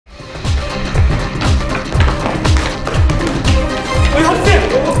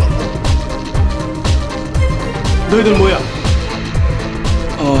너희들 뭐야?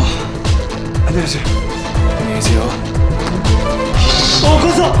 안녕하세요. 안녕히 계세요.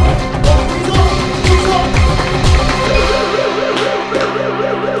 거기서!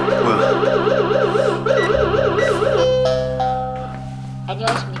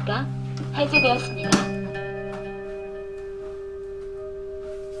 안녕하십니까? 해제되었습니다.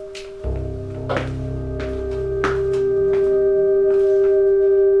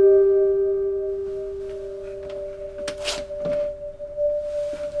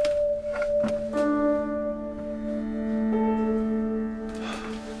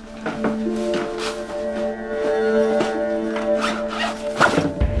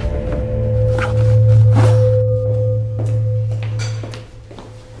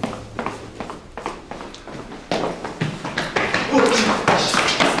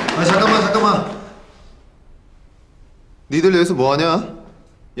 잠깐만. 니들 여기서 뭐하냐?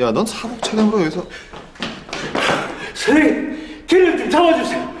 야, 넌 사복 촬영으로 여기서. 선생님, 걔를 좀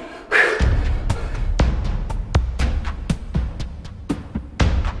잡아주세요.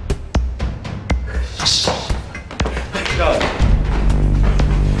 야.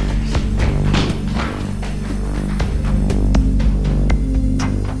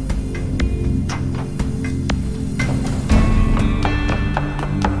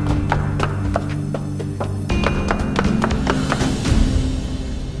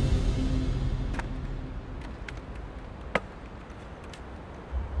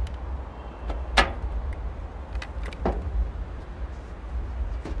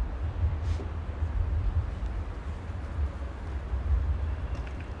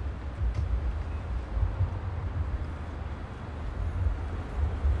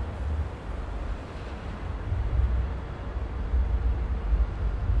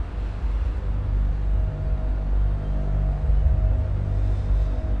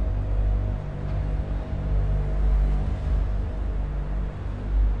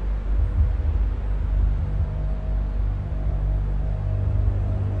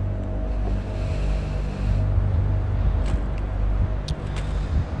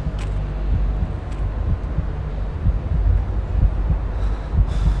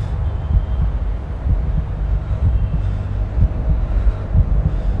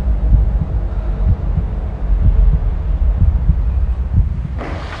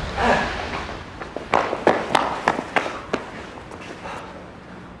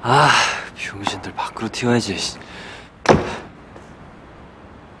 병신들 밖으로 튀어야지.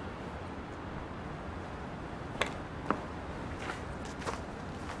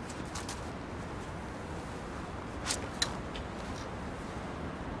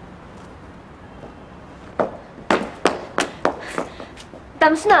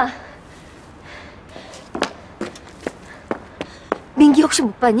 남순아, 민기 혹시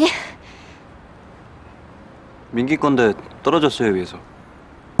못 봤니? 민기 건데 떨어졌어요, 위에서.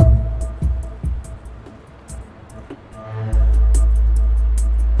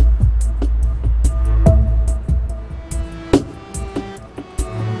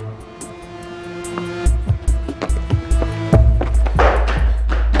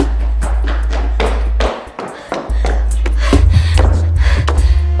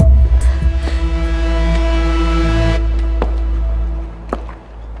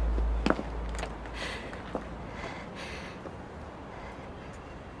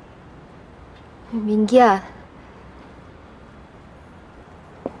 민기야.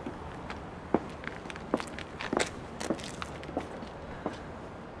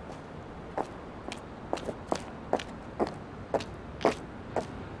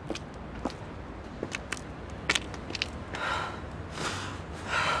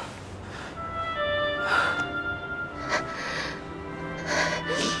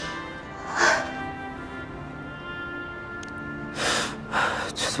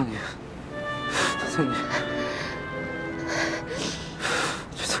 죄송해요. 선생님.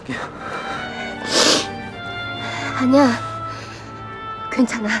 죄송해요. 아니야.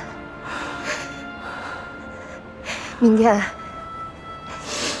 괜찮아. 민기야.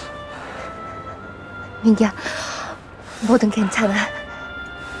 민기야. 뭐든 괜찮아.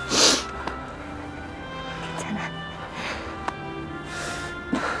 괜찮아.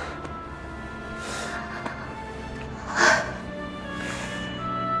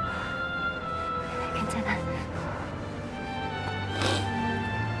 괜찮아.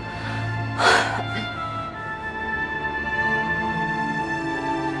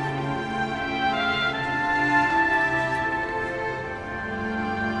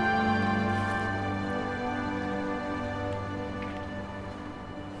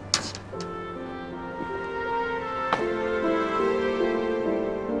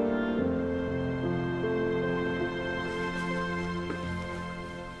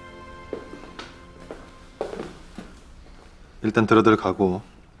 일단 들어들 가고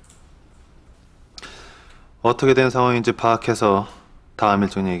어떻게 된 상황인지 파악해서 다음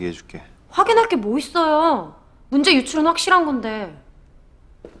일정 얘기해 줄게. 확인할 게 뭐 있어요. 문제 유출은 확실한 건데.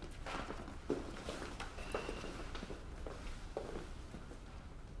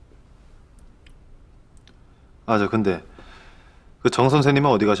 아, 저 근데 그 정 선생님은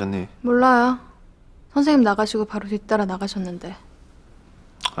어디 가셨니? 몰라요. 선생님 나가시고 바로 뒤따라 나가셨는데.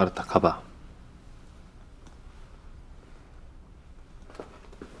 알았다, 가봐.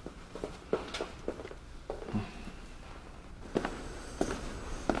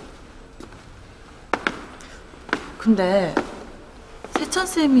 근데 세찬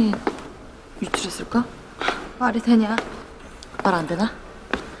쌤이 유출했을까? 말이 되냐? 말 안 되나?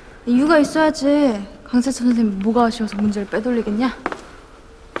 이유가 있어야지. 강세찬 선생님 뭐가 아쉬워서 문제를 빼돌리겠냐?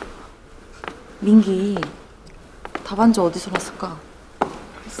 민기 답안지 어디서 났을까?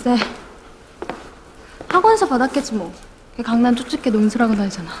 글쎄, 학원에서 받았겠지 뭐. 걔 강남 쪽집게 논술하고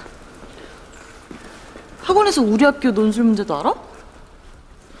다니잖아. 학원에서 우리 학교 논술 문제도 알아?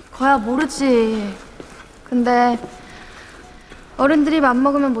 거야 모르지. 근데 어른들이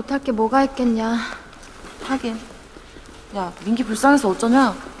맘먹으면 못할 게 뭐가 있겠냐. 하긴. 야, 민기 불쌍해서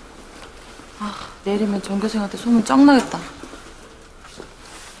어쩌냐? 아, 내일이면 전교생한테 소문 짱 나겠다.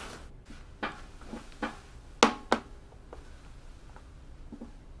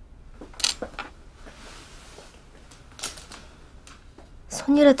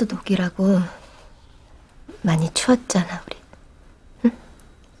 손이라도 녹이라고. 많이 추웠잖아 우리. 응?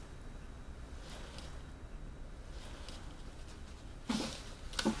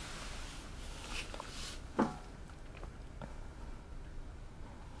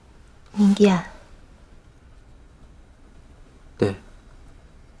 민기야, 네,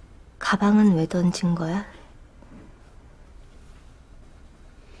 가방은 왜 던진 거야?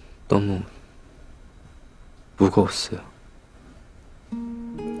 너무 무거웠어요.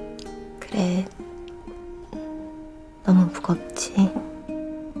 그래, 너무 무겁지.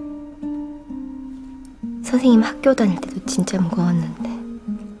 선생님 학교 다닐 때도 진짜 무거웠는데.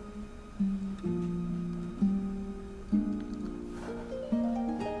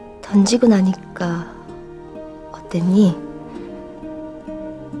 던지고 나니까 어땠니?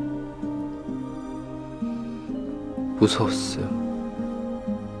 무서웠어요.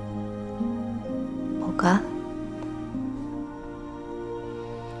 뭐가?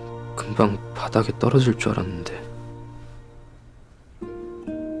 금방 바닥에 떨어질 줄 알았는데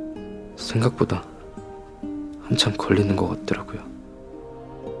생각보다 한참 걸리는 것 같더라고요.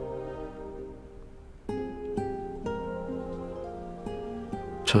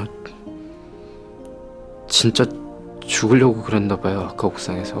 저 진짜 죽으려고 그랬나 봐요, 아까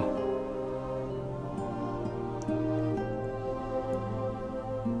옥상에서.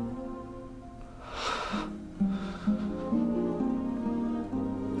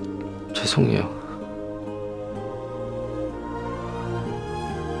 죄송해요.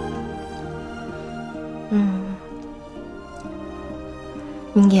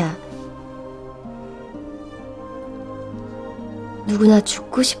 민기야, 누구나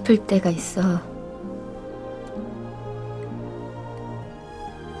죽고 싶을 때가 있어.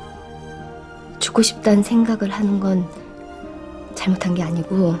 죽고 싶다는 생각을 하는 건 잘못한 게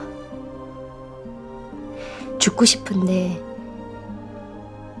아니고, 죽고 싶은데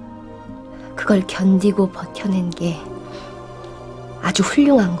그걸 견디고 버텨낸 게 아주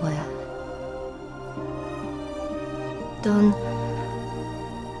훌륭한 거야. 넌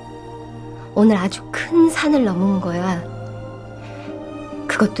오늘 아주 큰 산을 넘은 거야.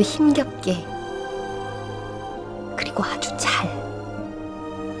 그것도 힘겹게. 그리고 아주 잘.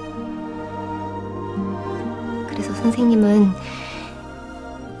 그래서 선생님은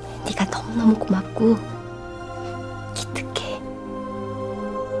네가 너무너무 고맙고 기특해.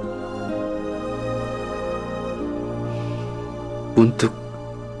 문득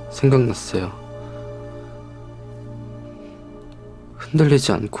생각났어요.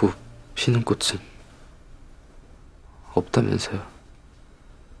 흔들리지 않고 피는 꽃은 없다면서요.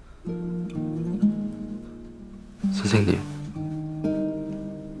 선생님,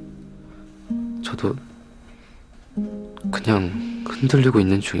 저도 그냥 흔들리고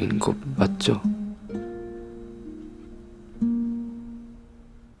있는 중인 거 맞죠?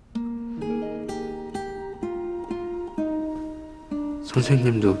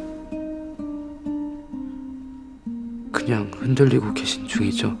 선생님도 그냥 흔들리고 계신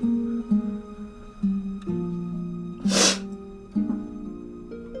중이죠?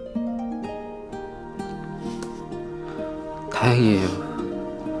 다행이에요.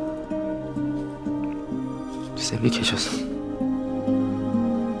 쌤이 계셔서.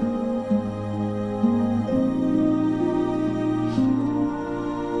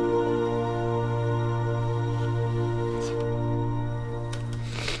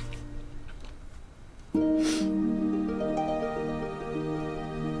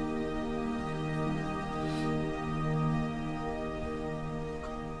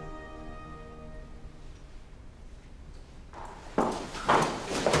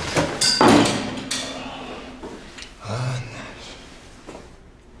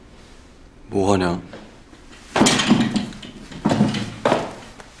 뭐하냐?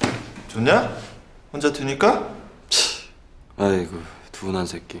 좋냐? 혼자 튀니까? 아이고 둔한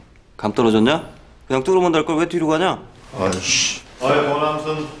새끼. 감 떨어졌냐? 그냥 뚫으면 될 걸 왜 뒤로 가냐? 아이씨. 아이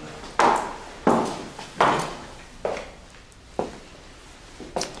보남순.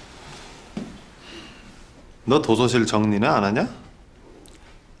 너 도서실 정리는 안 하냐?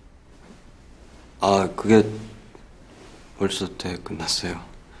 아 그게 벌써 대 끝났어요.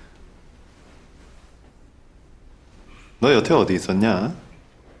 너 여태 어디 있었냐?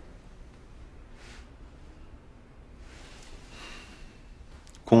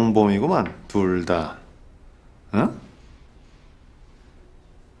 공범이구만 둘 다. 응?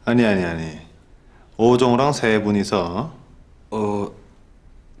 아니. 오종우랑 세 분이서.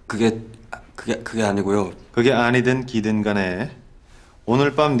 그게 아니고요. 그게 아니든 기든 간에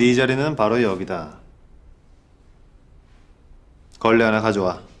오늘 밤 네 자리는 바로 여기다. 걸레 하나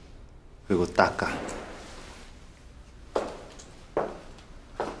가져와. 그리고 닦아.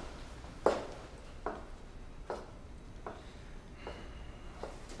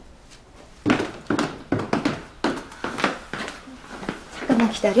 잠깐만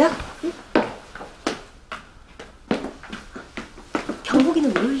기다려. 응?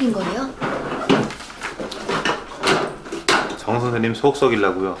 경복이는 왜 울린 거예요? 정 선생님 속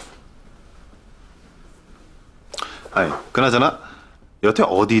썩이려고요. 아니, 그나저나 여태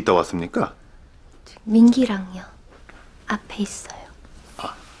어디 있다 왔습니까? 민기랑요. 앞에 있어요.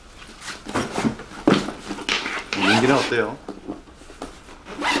 민기는 어때요?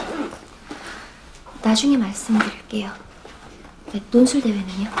 나중에 말씀드릴게요. 논술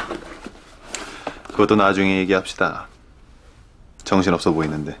대회는요? 그것도 나중에 얘기합시다. 정신없어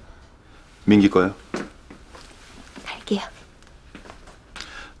보이는데. 민기 거요? 갈게요.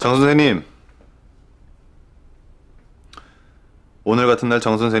 정 선생님. 오늘 같은 날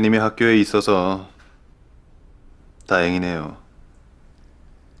정 선생님이 학교에 있어서 다행이네요.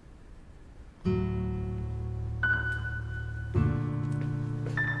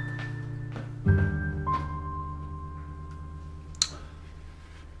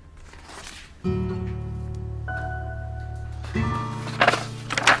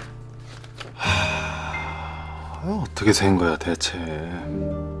 어떻게 된 거야 대체?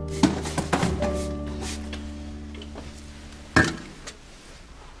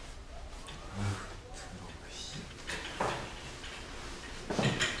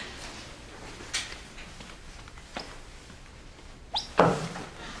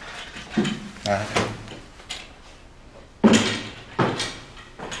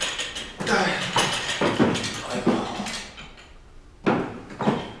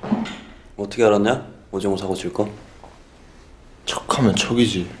 어떻게 알았냐? 오정우 사고 칠 거? 척하면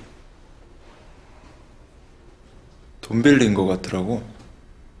척이지. 돈 빌린 거 같더라고.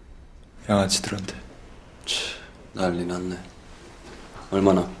 양아치들한테. 난리 났네.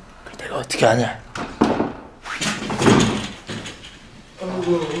 얼마나? 내가 어떻게 아냐?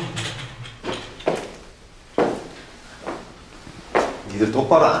 니들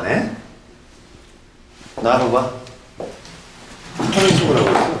똑바로 안 해? 나와봐. 하는 척을 하고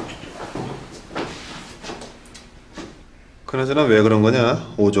있어. 그나저나 왜 그런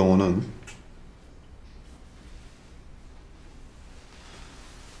거냐, 오정호는?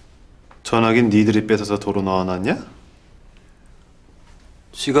 전화긴 니들이 뺏어서 도로 넣어놨냐?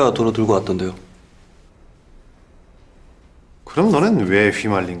 씨가 도로 들고 왔던데요. 그럼 너넨 왜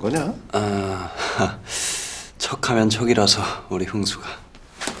휘말린 거냐? 아, 척하면 척이라서 우리 흥수가.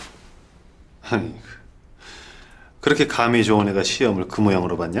 아니, 그렇게 감이 좋은 애가 시험을 그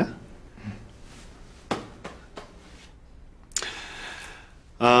모양으로 봤냐?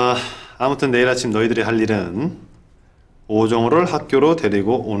 아무튼 내일 아침 너희들이 할 일은 오정호를 학교로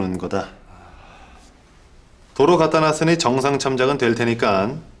데리고 오는 거다. 도로 갖다 놨으니 정상 참작은 될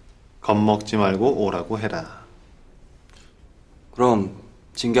테니까 겁먹지 말고 오라고 해라. 그럼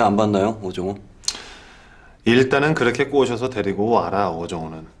징계 안 받나요, 오정우? 일단은 그렇게 꼬셔서 데리고 와라,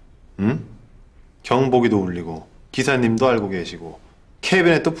 오정호는. 응? 경보기도 울리고 기사님도 알고 계시고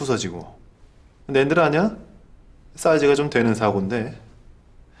캐비넷도 부서지고. 낸들 아냐? 사이즈가 좀 되는 사고인데.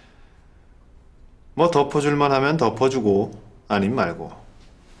 뭐 덮어줄만 하면 덮어주고 아님 말고.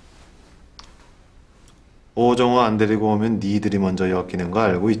 오정호 안 데리고 오면 니들이 먼저 엮이는 거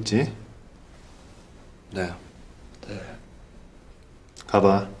알고 있지? 네.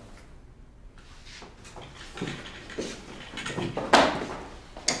 가봐.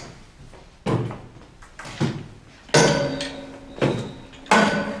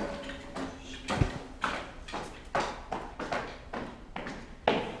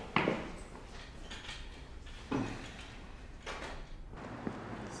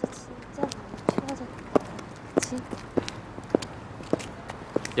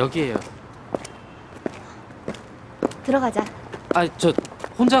 여기에요. 들어가자. 아, 저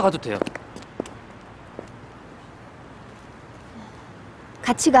혼자 가도 돼요.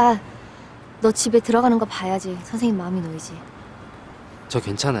 같이 가. 너 집에 들어가는 거 봐야지 선생님 마음이 놓이지. 저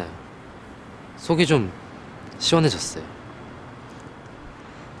괜찮아요. 속이 좀 시원해졌어요.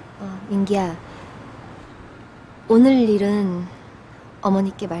 민기야. 오늘 일은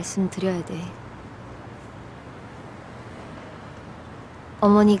어머니께 말씀드려야 돼.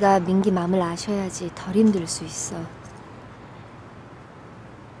 어머니가 민기 마음을 아셔야지 덜 힘들 수 있어.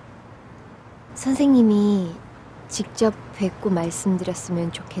 선생님이 직접 뵙고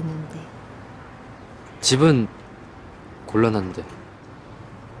말씀드렸으면 좋겠는데. 집은 곤란한데.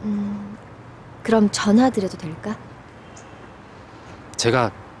 그럼 전화드려도 될까?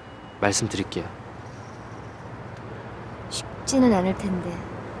 제가 말씀드릴게요. 쉽지는 않을 텐데.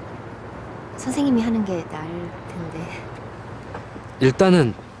 선생님이 하는 게 나을 텐데.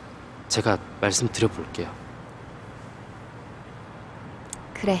 일단은 제가 말씀드려볼게요.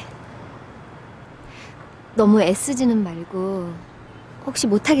 그래. 너무 애쓰지는 말고 혹시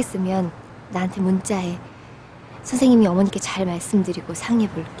못하겠으면 나한테 문자해. 선생님이 어머니께 잘 말씀드리고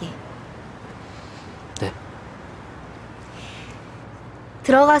상의해볼게. 네.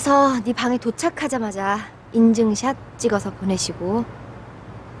 들어가서 네 방에 도착하자마자 인증샷 찍어서 보내시고.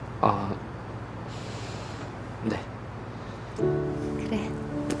 아, 네. 그래.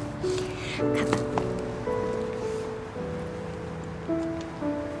 가봐.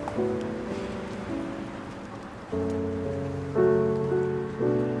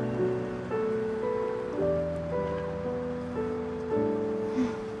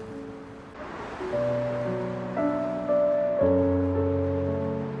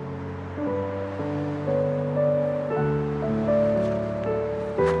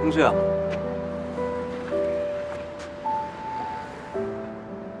 형수야.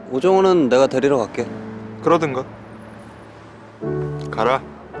 오정우는 내가 데리러 갈게. 그러든가. 가라.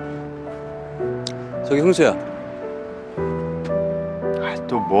 저기 형수야.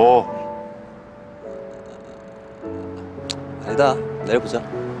 또 뭐? 아니다. 내일 보자.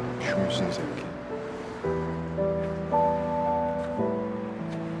 병신 새끼.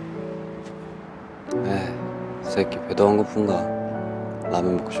 에이, 새끼 배도 안 고픈가.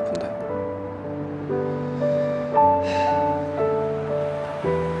 라면 먹고 싶은데.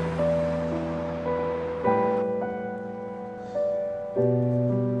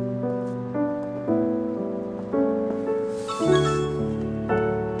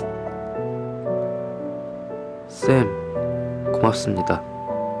 쌤, 고맙습니다.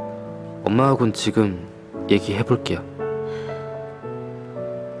 엄마하고는 지금 얘기해볼게요.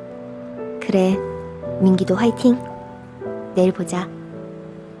 그래. 민기도 화이팅. 내일 보자.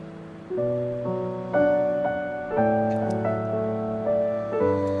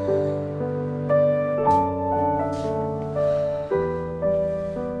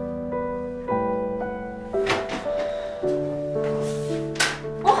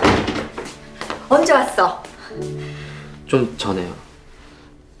 언제 왔어? 좀 전에요.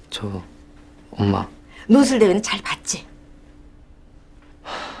 엄마. 노술대회는 잘 봤지?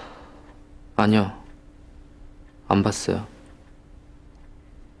 아니요. 안 봤어요.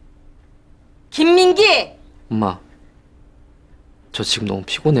 김민기! 엄마. 저 지금 너무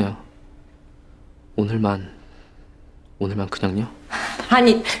피곤해요. 오늘만 그냥요?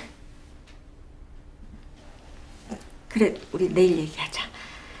 아니, 그래, 우리 내일 얘기하자.